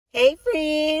Hey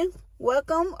friends,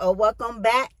 welcome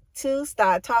back to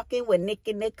Start Talking with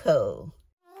Nikki Newkole.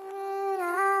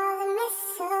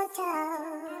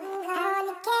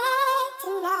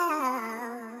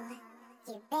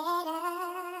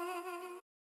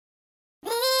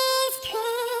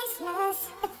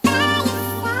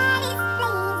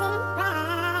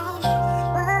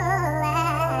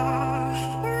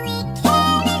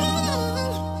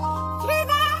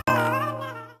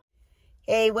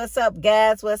 Hey, what's up,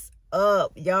 guys? What's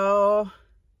up, y'all?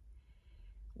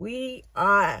 We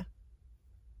are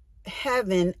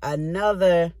having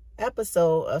another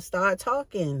episode of Start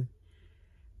Talking.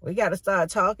 We got to start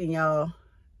talking, y'all.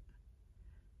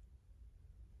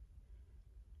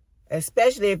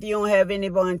 Especially if you don't have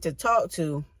anyone to talk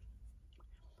to,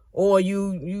 or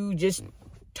you just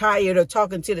tired of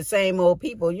talking to the same old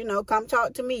people. You know, come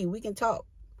talk to me. We can talk.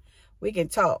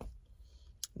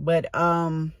 But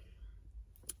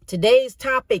today's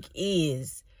topic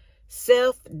is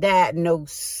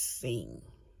self-diagnosing.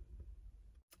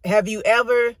 Have you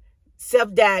ever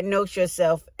self-diagnosed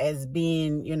yourself as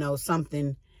being,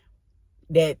 something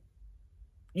that,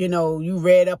 you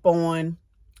read up on,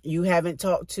 you haven't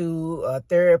talked to a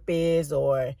therapist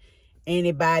or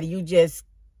anybody, you just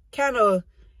kind of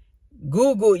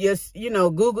Google your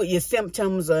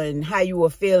symptoms and how you were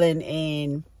feeling,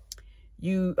 and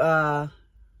you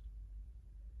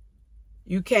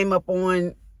came up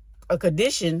on a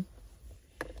condition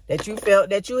that you felt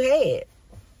that you had?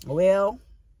 Well,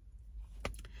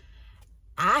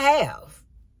 I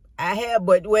have,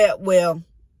 but well,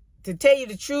 to tell you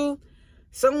the truth,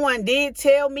 someone did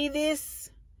tell me this.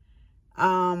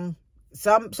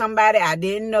 Somebody I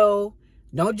didn't know.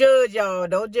 Don't judge, y'all.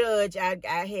 Don't judge.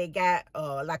 I had got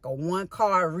like a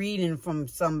one-card reading from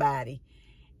somebody,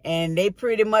 and they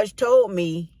pretty much told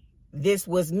me this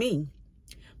was me.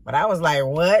 But I was like,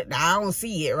 what? I don't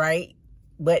see it, right?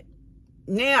 But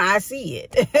now I see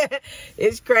it.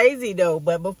 It's crazy, though.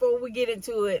 But before we get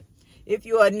into it, if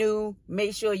you are new,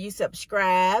 make sure you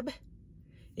subscribe.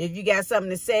 If you got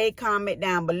something to say, comment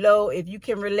down below. If you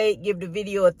can relate, give the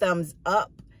video a thumbs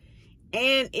up.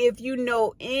 And if you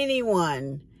know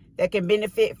anyone that can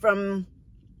benefit from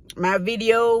my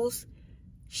videos,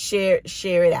 share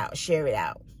it out.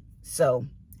 So,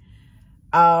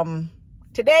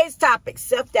 today's topic,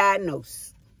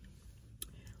 self-diagnose.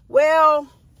 Well.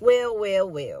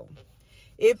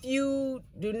 If you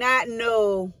do not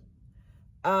know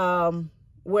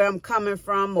where I'm coming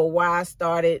from or why I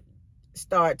start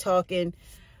talking,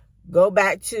 go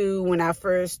back to when I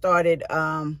first started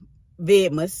Vlogmas,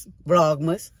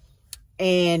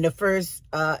 and the first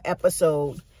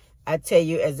episode, I tell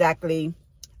you exactly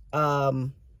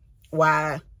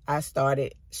why I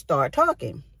Start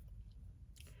Talking.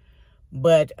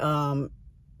 But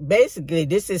basically,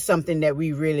 this is something that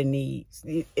we really need.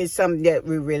 It's something that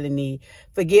we really need.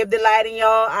 Forgive the lighting,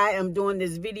 y'all. I am doing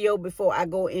this video before I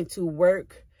go into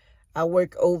work. I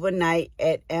work overnight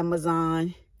at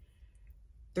Amazon.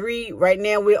 Right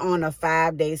now we're on a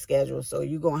 5-day schedule, so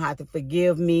you're going to have to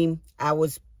forgive me. I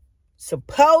was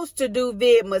supposed to do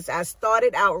Vidmas. I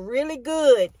started out really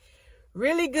good,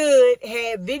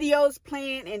 had videos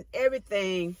planned and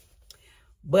everything.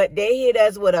 But they hit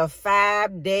us with a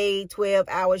 5-day,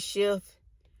 12-hour shift.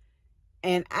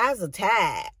 And I was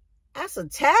tired,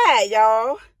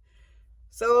 y'all.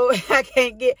 So I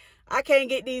can't get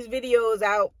these videos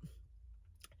out.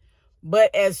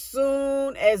 But as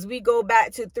soon as we go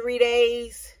back to 3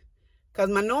 days,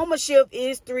 because my normal shift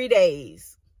is 3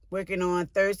 days, working on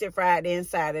Thursday, Friday, and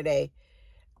Saturday.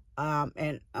 But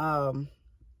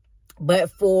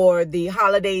for the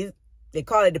holidays, they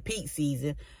call it the peak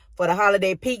season. For the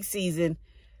holiday peak season,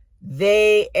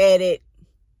 they added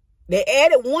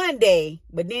 1 day,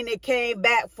 but then they came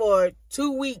back for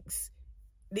 2 weeks,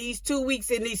 these 2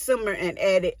 weeks in December, and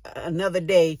added another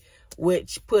day,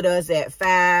 which put us at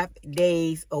 5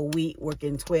 days a week,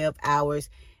 working 12 hours.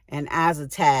 And I was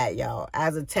tired, y'all. I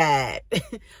was tired.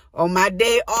 On my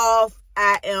day off,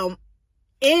 I am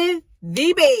in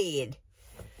the bed.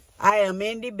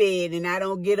 And I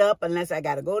don't get up unless I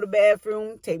got to go to the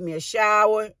bathroom, take me a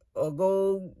shower, or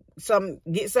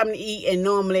get something to eat. And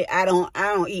normally I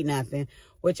don't eat nothing,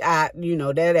 which that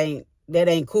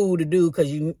ain't cool to do,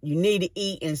 because you need to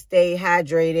eat and stay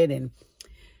hydrated. And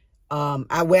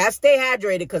I stay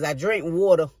hydrated because I drink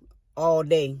water all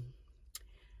day.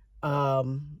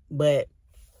 But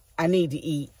I need to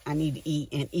eat. I need to eat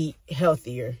and eat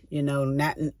healthier,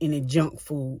 not any junk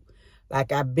food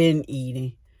like I've been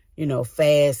eating,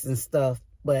 fast and stuff.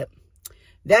 But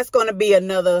that's going to be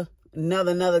another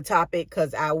topic,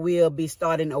 because I will be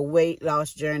starting a weight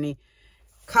loss journey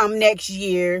come next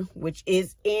year, which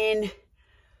is in,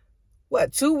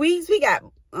 what, 2 weeks? We got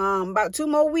about 2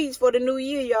 more weeks for the new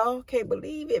year, y'all. Can't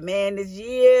believe it, man. This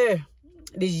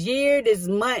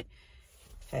month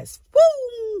has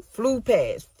flew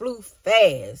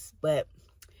fast. But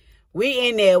we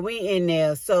in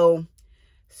there. So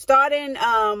starting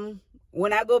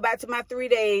when I go back to my 3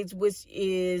 days, which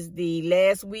is the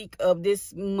last week of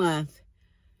this month,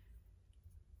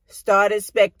 start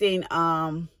expecting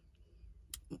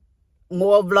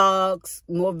more vlogs,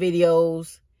 more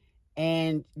videos,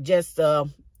 and just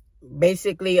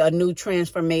basically a new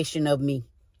transformation of me.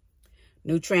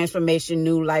 New transformation,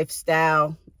 new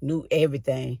lifestyle, new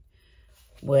everything.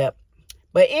 Well,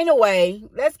 but anyway,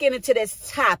 let's get into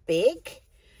this topic.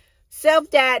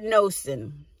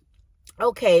 Self-diagnosing.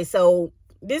 Okay, so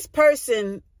this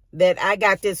person that I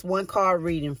got this one card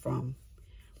reading from,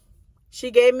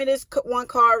 she gave me this one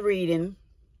card reading,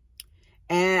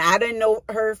 and I didn't know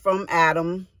her from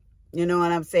Adam. You know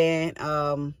what I'm saying?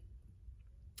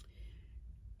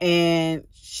 And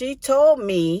she told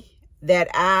me that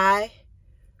I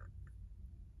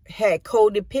had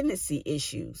codependency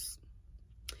issues.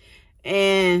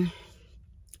 And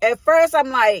at first I'm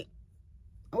like,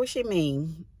 what she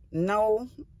mean? No.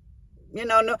 You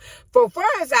know, no. For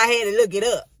first I had to look it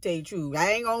up, tell you the truth.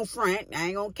 I ain't gonna front. I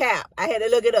ain't gonna cap. I had to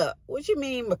look it up. What you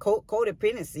mean by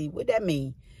codependency? What that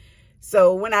mean?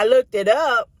 So when I looked it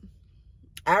up,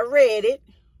 I read it.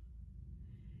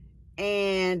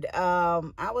 And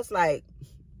I was like,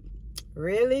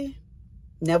 really?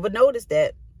 Never noticed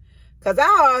that. Because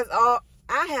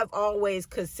I have always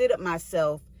considered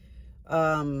myself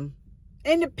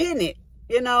independent,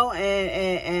 you know,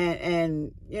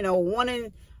 and you know,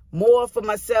 wanting more for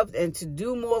myself and to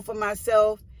do more for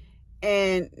myself.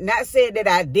 And not saying that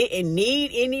I didn't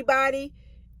need anybody.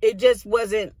 It just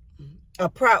wasn't a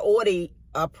priority,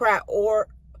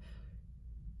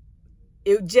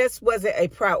 it just wasn't a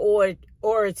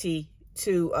priority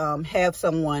to have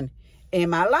someone in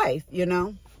my life, you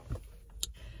know.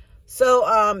 So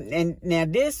and now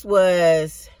this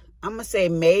was, I'm gonna say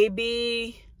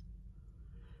maybe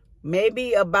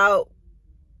about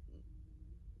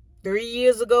 3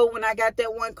 years ago when I got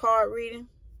that one card reading.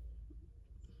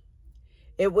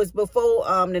 It was before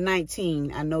the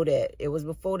 19. I know that it was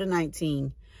before the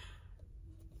 19.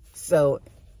 So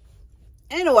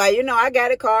anyway, you know, I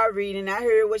got a card reading. I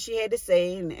heard what she had to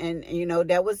say, and you know,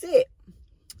 that was it.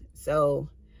 So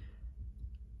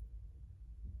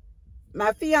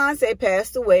my fiance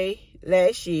passed away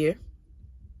last year.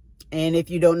 And if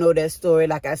you don't know that story,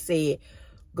 like I said,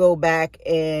 go back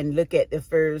and look at the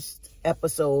first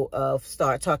episode of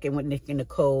Start Talking with Nikki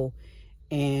Newkole.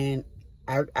 And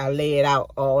I lay it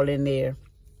out all in there.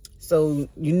 So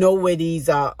you know where these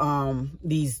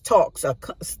talks are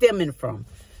stemming from.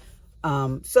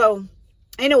 So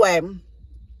anyway,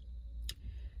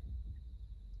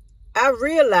 I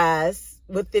realized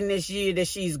within this year that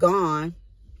she's gone,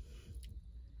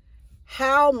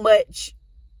 how much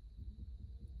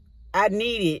I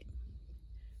needed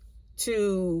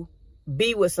to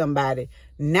be with somebody.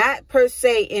 Not per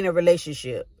se in a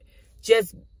relationship.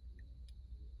 Just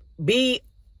be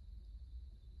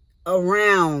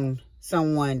around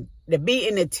someone. To be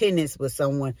in attendance with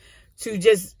someone. To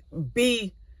just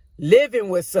be living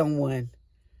with someone.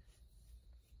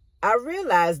 I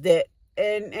realized that.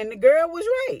 And the girl was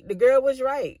right. The girl was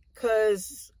right.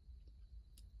 Because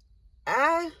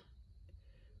I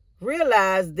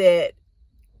realized that,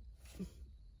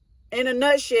 in a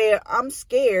nutshell, I'm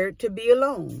scared to be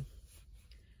alone.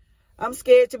 I'm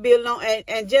scared to be alone.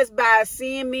 And just by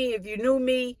seeing me, if you knew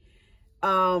me,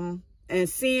 and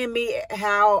seeing me,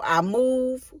 how I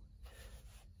move,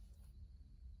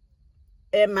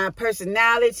 and my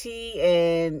personality,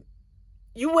 and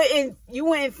you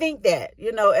wouldn't think that,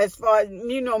 you know, as far as,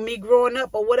 you know, me growing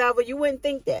up or whatever, you wouldn't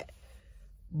think that.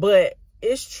 But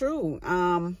it's true.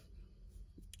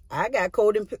 I got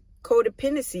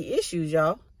codependency issues,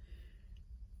 y'all.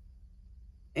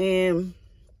 And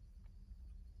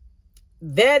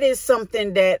that is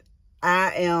something that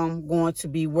I am going to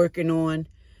be working on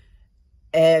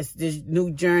as this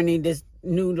new journey, this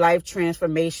new life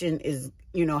transformation is,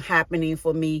 you know, happening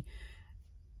for me.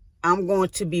 I'm going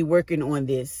to be working on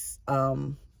this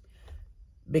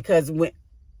because when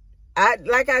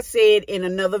like I said in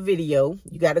another video,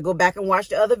 you got to go back and watch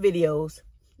the other videos,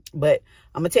 but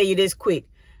I'm gonna tell you this quick.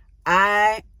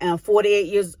 I am 48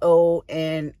 years old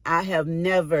and I have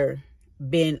never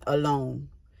been alone.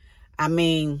 I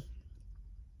mean,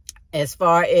 as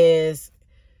far as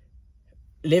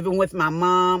living with my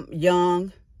mom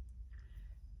young,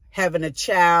 having a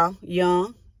child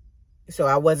young. So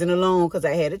I wasn't alone because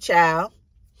I had a child.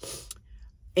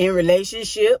 in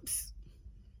relationships,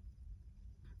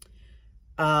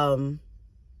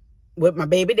 with my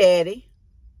baby daddy.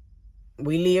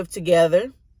 We lived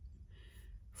together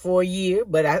for a year,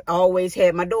 but I always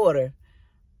had my daughter.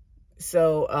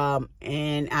 So,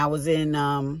 and I was in,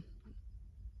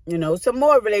 you know, some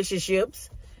more relationships.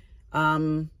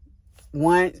 One,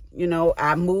 you know,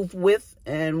 I moved with,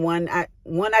 and one I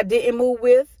didn't move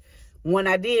with. One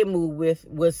I did move with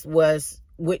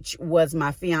which was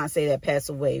my fiance that passed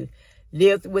away.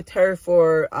 Lived with her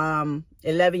for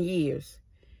 11 years.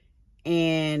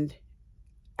 And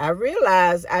I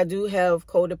realized I do have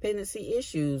codependency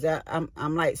issues.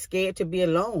 I'm like scared to be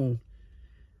alone,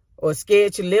 or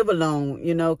scared to live alone,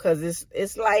 you know, because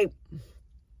it's like,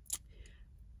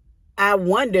 I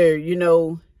wonder, you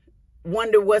know,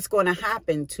 what's going to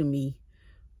happen to me.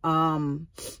 Am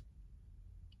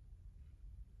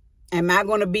I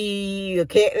going to be a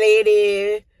cat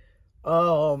lady?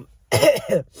 Am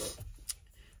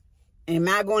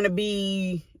I going to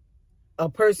be a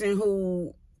person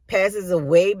who passes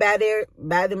away by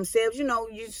themselves? You know,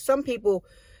 some people,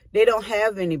 they don't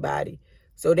have anybody,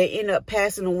 so they end up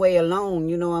passing away alone.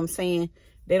 You know what I'm saying?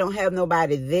 They don't have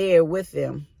nobody there with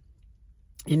them,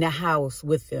 in the house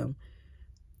with them.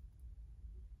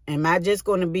 Am I just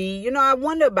going to be, you know, I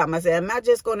wonder about myself. Am I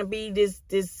just going to be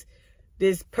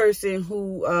this person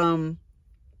who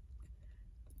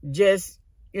just,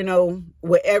 you know,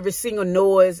 with every single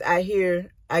noise I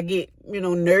hear, I get, you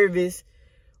know, nervous?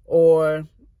 Or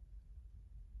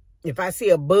if I see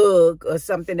a bug or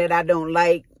something that I don't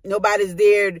like, nobody's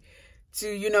there to,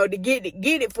 you know, to get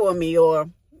it for me. Or,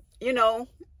 you know,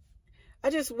 I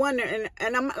just wonder.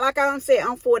 And I'm, like I'm saying,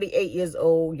 I'm 48 years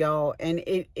old, y'all, and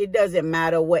it doesn't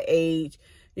matter what age.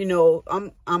 You know,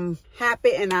 I'm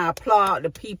happy, and I applaud the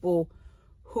people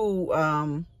who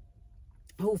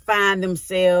find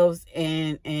themselves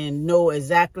and know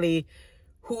exactly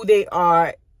who they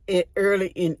are early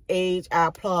in age. I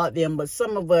applaud them. But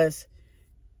some of us,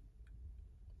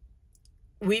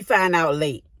 we find out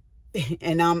late,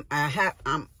 and I'm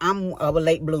a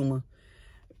late bloomer.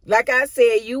 Like I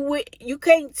said, you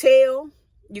can't tell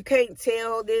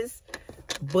this,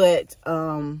 but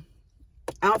I'm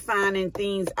finding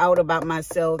things out about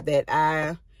myself that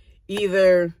I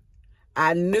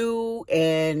knew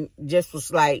and just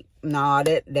was like, nah,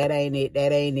 that ain't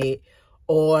it.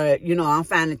 Or, you know, I'm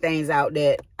finding things out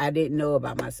that I didn't know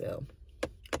about myself.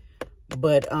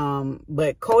 But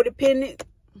codependent,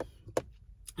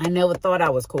 I never thought I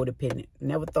was codependent.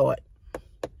 Never thought.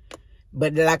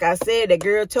 But like I said, that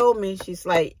girl told me, she's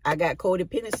like, I got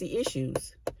codependency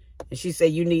issues. And she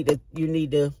said, you need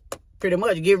to pretty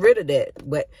much get rid of that.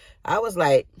 But I was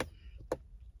like,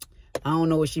 I don't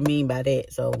know what she mean by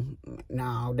that. So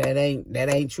no, that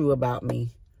ain't true about me.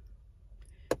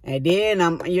 And then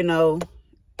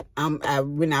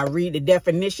when I read the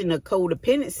definition of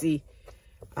codependency,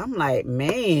 I'm like,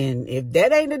 man, if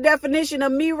that ain't the definition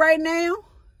of me right now.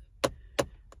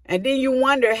 And then you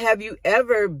wonder, have you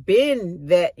ever been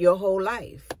that your whole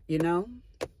life, you know?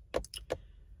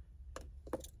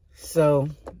 So,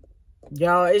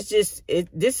 y'all, it's just,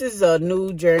 this is a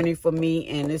new journey for me,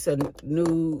 and it's a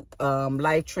new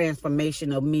life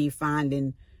transformation of me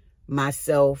finding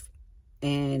myself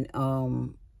and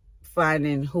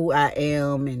finding who I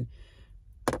am. And,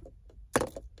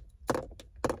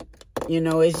 you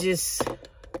know, it's just,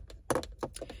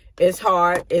 it's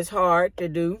hard to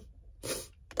do.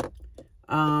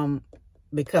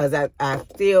 Because I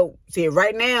still see it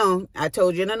right now. I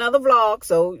told you in another vlog,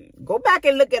 so go back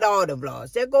and look at all the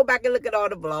vlogs. Just go back and look at all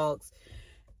the vlogs,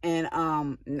 and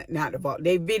not the vlog,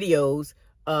 they videos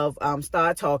of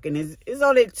Start Talking. It's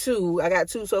only 2. I got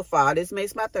 2 so far. This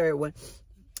makes my 3rd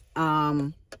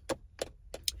one.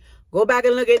 Go back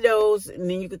and look at those, and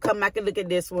then you can come back and look at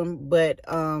this one. But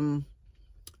I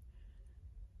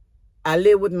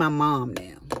live with my mom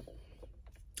now.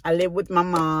 I live with my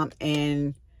mom,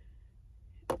 and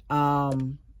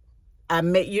I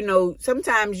make, you know,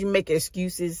 sometimes you make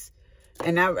excuses,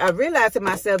 and I realized to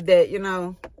myself that, you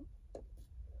know,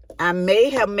 I may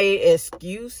have made an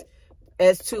excuse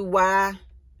as to why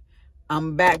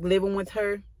I'm back living with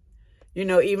her. You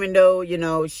know, even though, you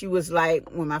know, she was like,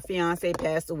 when my fiance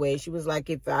passed away, she was like,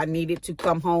 if I needed to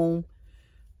come home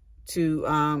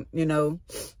to, you know,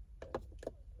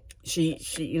 she,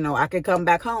 you know, I could come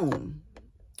back home.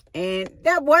 And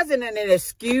that wasn't an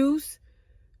excuse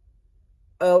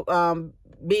of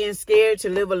being scared to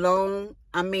live alone.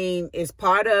 I mean, it's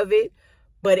part of it,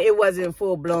 but it wasn't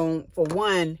full blown. For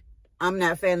one, I'm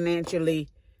not financially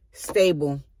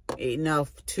stable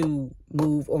enough to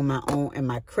move on my own, and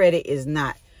my credit is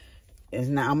not It's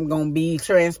not. I'm gonna be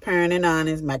transparent and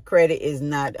honest. My credit is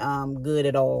not good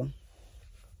at all.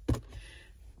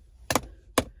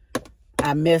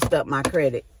 I messed up my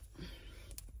credit.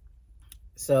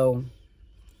 So,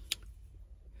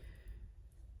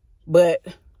 but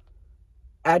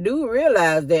I do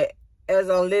realize that as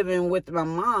I'm living with my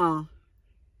mom,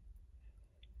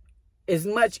 it's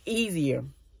much easier.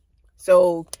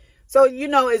 So you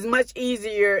know, it's much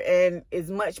easier and it's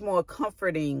much more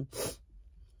comforting.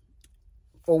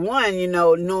 For one, you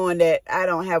know, knowing that I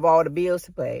don't have all the bills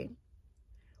to pay.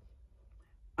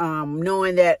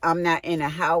 Knowing that I'm not in a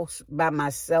house by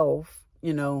myself,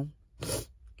 you know.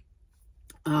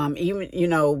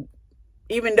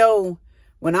 Even though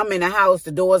when I'm in a house,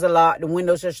 the doors are locked, the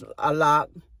windows are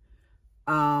locked,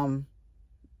 and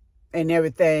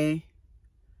everything.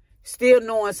 Still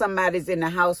knowing somebody's in the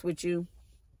house with you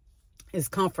is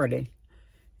comforting.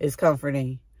 It's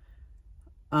comforting.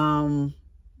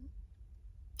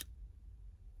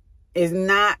 It's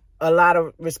not a lot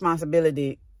of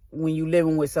responsibility when you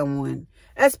living with someone,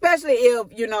 especially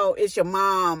if, you know, it's your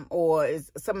mom or it's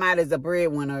somebody's a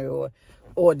breadwinner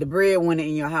or the breadwinner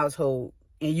in your household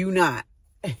and you not.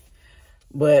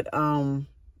 But, and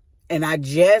I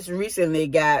just recently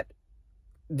got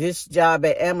this job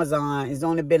at Amazon. It's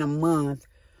only been a month.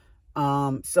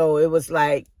 So it was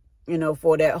like, you know,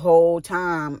 for that whole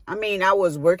time, I mean, I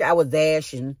was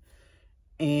dashing,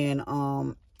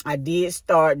 and, I did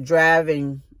start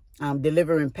driving,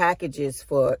 delivering packages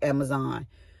for Amazon,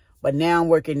 but now I'm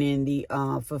working in the,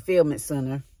 fulfillment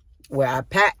center where I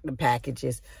pack the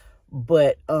packages.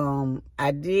 But,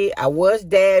 I was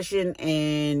dashing,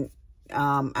 and,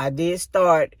 I did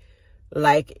start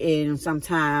like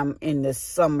sometime in the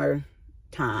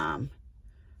summertime.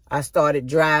 I started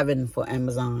driving for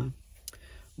Amazon,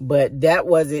 but that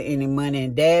wasn't any money.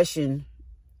 And dashing,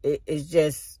 it's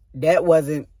just, that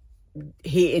wasn't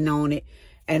hitting on it.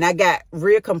 And I got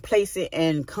real complacent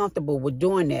and comfortable with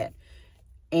doing that.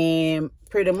 And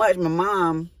pretty much my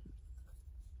mom,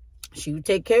 she would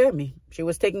take care of me. She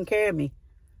was taking care of me,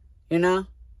 you know.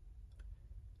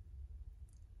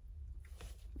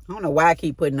 I don't know why I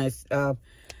keep putting this,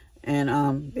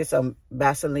 it's a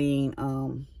Vaseline,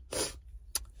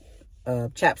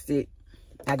 chapstick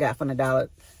I got from the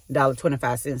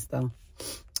 $1.25 though.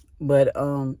 But,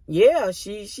 yeah,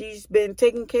 she's been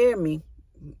taking care of me.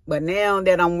 But now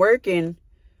that I'm working,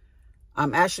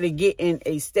 I'm actually getting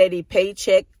a steady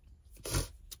paycheck.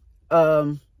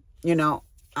 You know,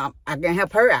 I can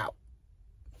help her out.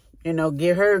 You know,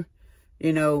 give her,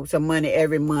 you know, some money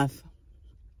every month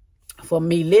for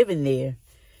me living there.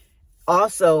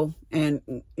 Also,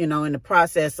 and, you know, in the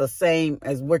process of same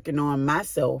as working on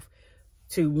myself,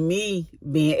 to me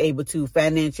being able to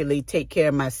financially take care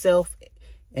of myself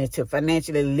and to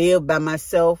financially live by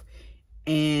myself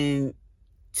and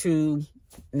to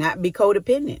not be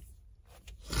codependent.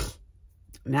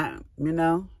 Not, you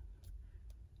know,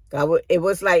 it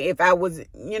was like if I was,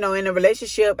 you know, in a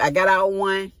relationship, I got out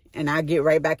one and I get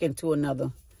right back into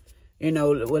another, you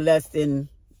know, with less than,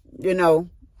 you know,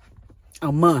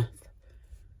 a month.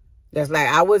 That's like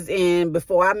I was in,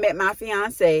 before I met my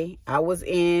fiance, I was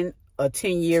in a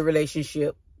 10-year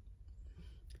relationship.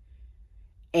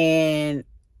 And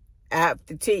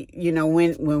after, you know,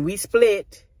 when we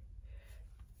split,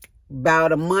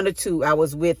 about a month or two, I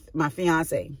was with my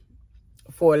fiance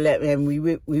for 11, and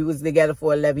we was together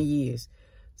for 11 years.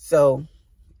 So,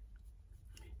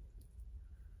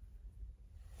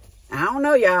 I don't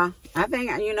know, y'all. I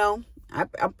think, you know,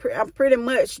 I'm pretty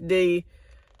much the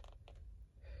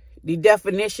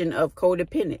definition of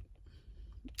codependent.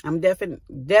 I'm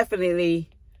definitely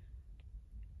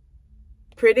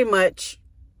pretty much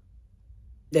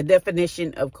the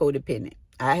definition of codependent.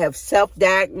 I have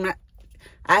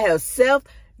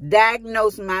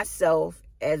self-diagnosed myself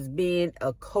as being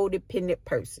a codependent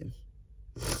person.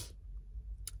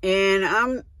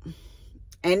 And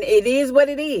it is what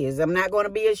it is. I'm not going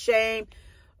to be ashamed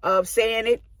of saying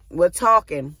it. We're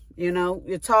talking, you know,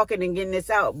 you're talking and getting this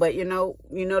out. But you know,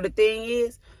 the thing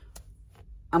is,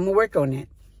 I'm going to work on that.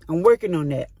 I'm working on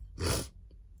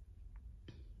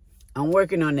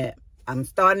that. I'm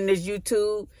starting this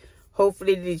YouTube.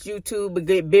 Hopefully this YouTube will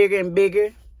get bigger and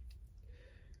bigger.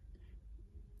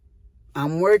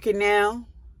 I'm working now.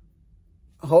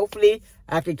 Hopefully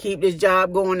I can keep this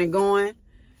job going and going.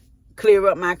 Clear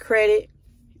up my credit.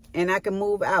 And I can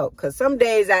move out. Because some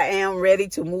days I am ready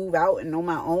to move out and on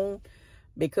my own.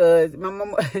 Because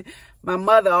my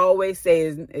mother always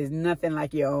says, it's nothing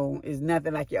like your own. It's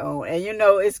nothing like your own. And you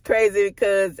know, it's crazy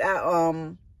because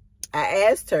I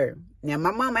asked her. Now,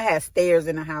 my mama has stairs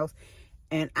in the house.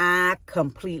 And I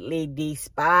completely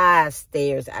despise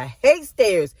stairs. I hate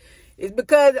stairs. It's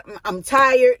because I'm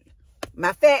tired.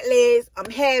 My fat legs,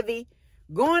 I'm heavy.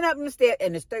 Going up the stairs,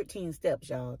 and it's 13 steps,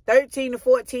 y'all. 13 to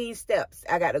 14 steps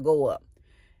I got to go up.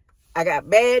 I got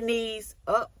bad knees.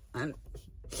 Up.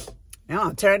 Now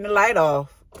I'll turn the light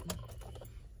off.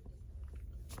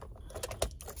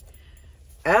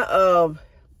 I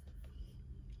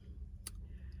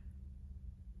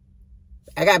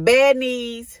got bad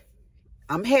knees.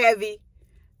 I'm heavy.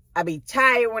 I be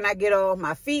tired when I get off.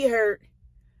 My feet hurt.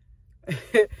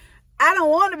 I don't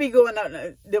want to be going up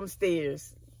them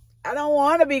stairs. I don't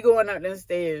want to be going up them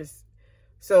stairs.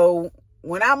 So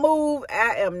when I move,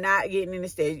 I am not getting in the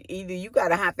stairs. Either you got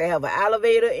to have an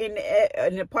elevator in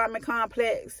the apartment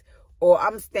complex, or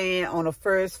I'm staying on the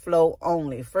first floor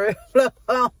only. First floor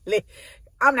only.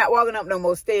 I'm not walking up no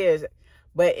more stairs.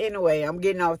 But anyway, I'm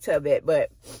getting off topic.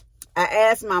 But I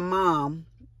asked my mom,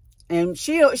 and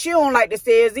she don't like the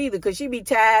stairs either, because she be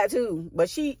tired too. But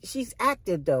she's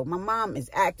active though. My mom is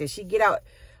active. She get out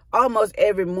almost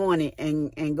every morning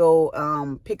and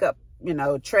go pick up,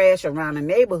 trash around the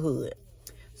neighborhood.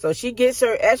 So she gets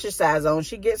her exercise on.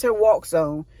 She gets her walks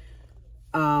on.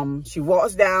 She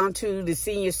walks down to the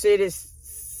senior citizen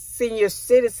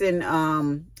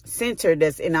center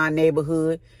that's in our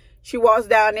neighborhood. She walks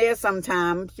down there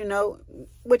sometimes,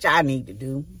 which I need to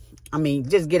do. I mean,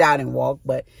 just get out and walk.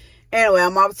 But anyway,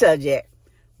 I'm off subject.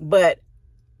 But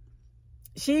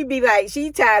she be like,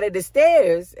 she tired of the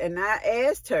stairs. And I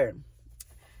asked her,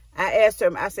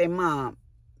 I say, Mom,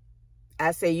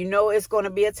 I say, it's going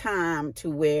to be a time to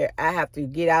where I have to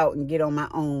get out and get on my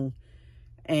own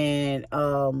and,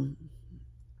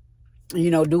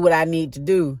 do what I need to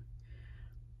do.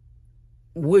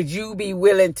 Would you be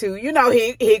willing to,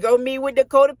 he go me with the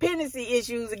codependency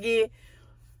issues again.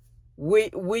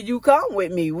 Will you come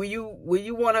with me? Will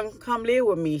you want to come live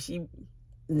with me?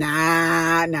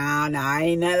 Nah, ain't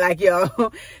nothing like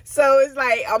y'all. So it's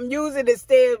like, I'm using the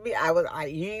stairs. I was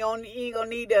like, you ain't gonna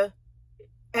need to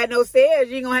have no stairs.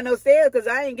 You ain't gonna have no stairs, because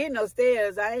I ain't getting no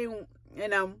stairs. I ain't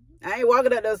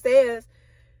walking up those stairs.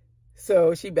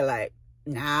 So she be like,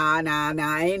 nah,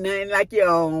 ain't nothing like your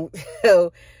own.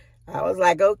 So I was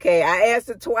like, okay. I asked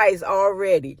her twice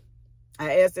already.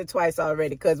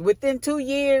 Because within 2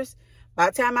 years, by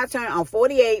the time I'm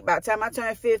 48, by the time I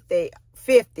turn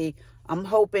 50, I'm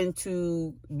hoping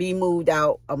to be moved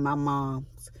out of my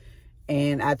mom's.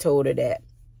 And I told her that.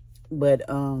 But,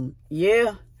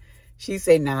 yeah. She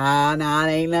said, nah,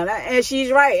 ain't nothing. And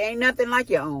she's right. Ain't nothing like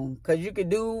your own. Because you can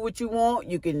do what you want.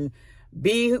 You can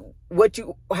be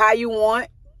how you want.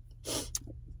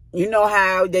 You know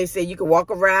how they say you can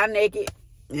walk around naked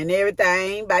and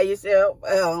everything by yourself,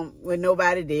 with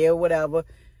nobody there, whatever.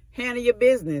 Handle your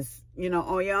business,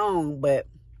 on your own. But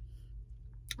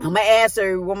I'm going to ask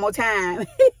her one more time.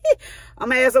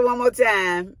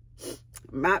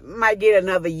 Might get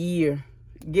another year.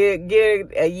 Get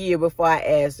a year before I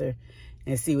ask her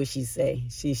and see what she say.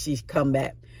 She's come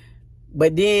back.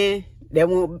 But then there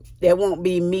won't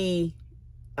be me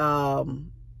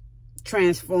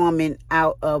transforming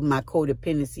out of my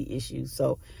codependency issues.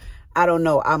 So I don't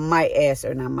know. I might ask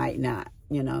her and I might not,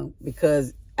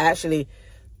 because actually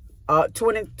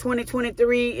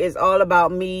 2023 is all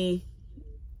about me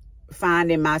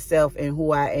finding myself and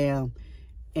who I am,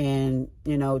 and,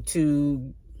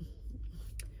 to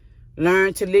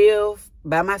learn to live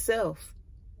by myself,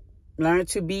 learn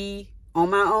to be on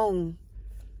my own,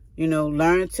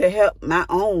 learn to help my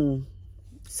own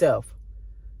self.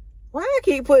 Why I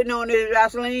keep putting on this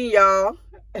Vaseline, y'all?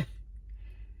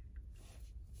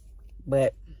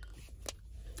 But,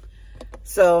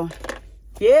 so,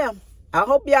 yeah. I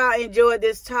hope y'all enjoyed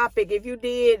this topic. If you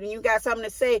did and you got something to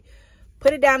say,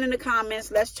 put it down in the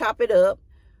comments. Let's chop it up.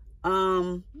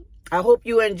 I hope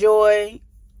you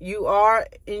are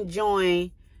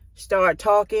enjoying Start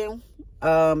Talking,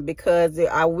 because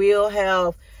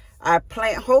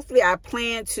hopefully I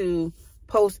plan to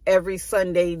post every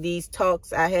Sunday these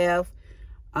talks I have.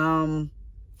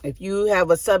 If you have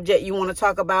a subject you want to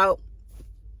talk about,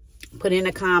 put in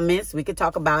the comments. We can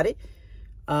talk about it.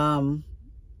 And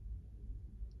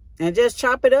just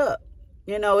chop it up.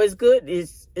 It's good.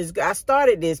 I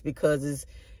started this because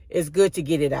it's good to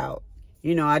get it out.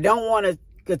 I don't want to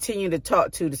continue to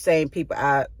talk to the same people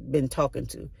I've been talking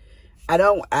to.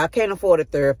 I can't afford a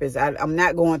therapist. I'm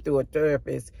not going through a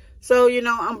therapist. So,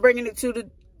 I'm bringing it to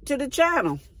the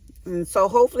channel. And so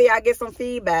hopefully I get some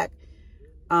feedback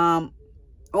on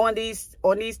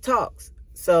these talks.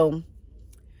 So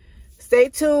stay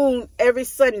tuned every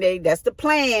Sunday. That's the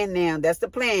plan now. That's the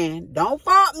plan. Don't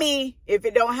fault me if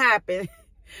it don't happen.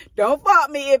 Don't fault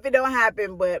me if it don't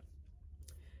happen. But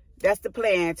that's the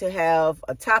plan, to have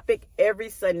a topic every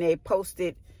Sunday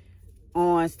posted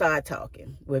on Start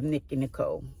Talking with Nikki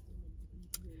Newkole.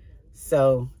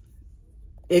 So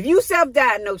if you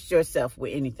self-diagnose yourself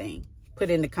with anything, put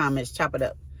in the comments, chop it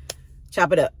up.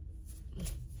 Chop it up.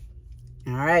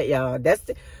 All right, y'all.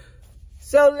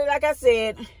 So like I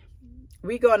said,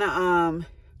 we're gonna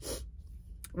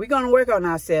work on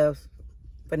ourselves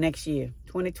for next year,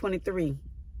 2023.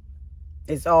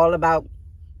 It's all about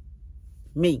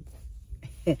me.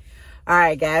 All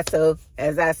right, guys. So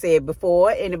as I said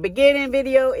before in the beginning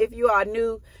video, if you are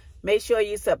new, make sure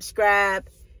you subscribe.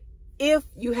 If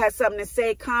you have something to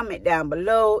say, comment down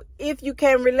below. If you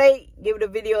can relate, give the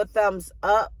video a thumbs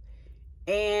up.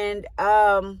 And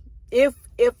if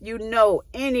you know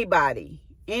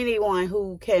anyone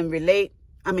who can relate,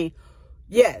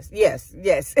 yes.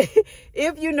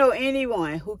 If you know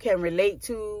anyone who can relate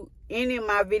to any of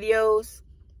my videos,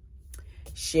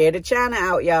 share the channel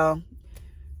out, y'all.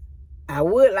 I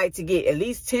would like to get at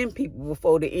least 10 people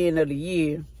before the end of the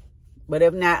year. But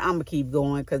if not, I'm going to keep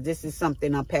going because this is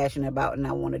something I'm passionate about and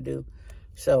I want to do.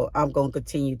 So I'm going to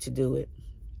continue to do it.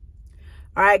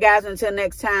 All right, guys, until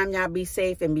next time, y'all be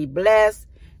safe and be blessed.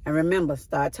 And remember,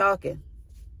 start talking.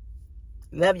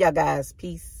 Love y'all guys.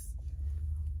 Peace.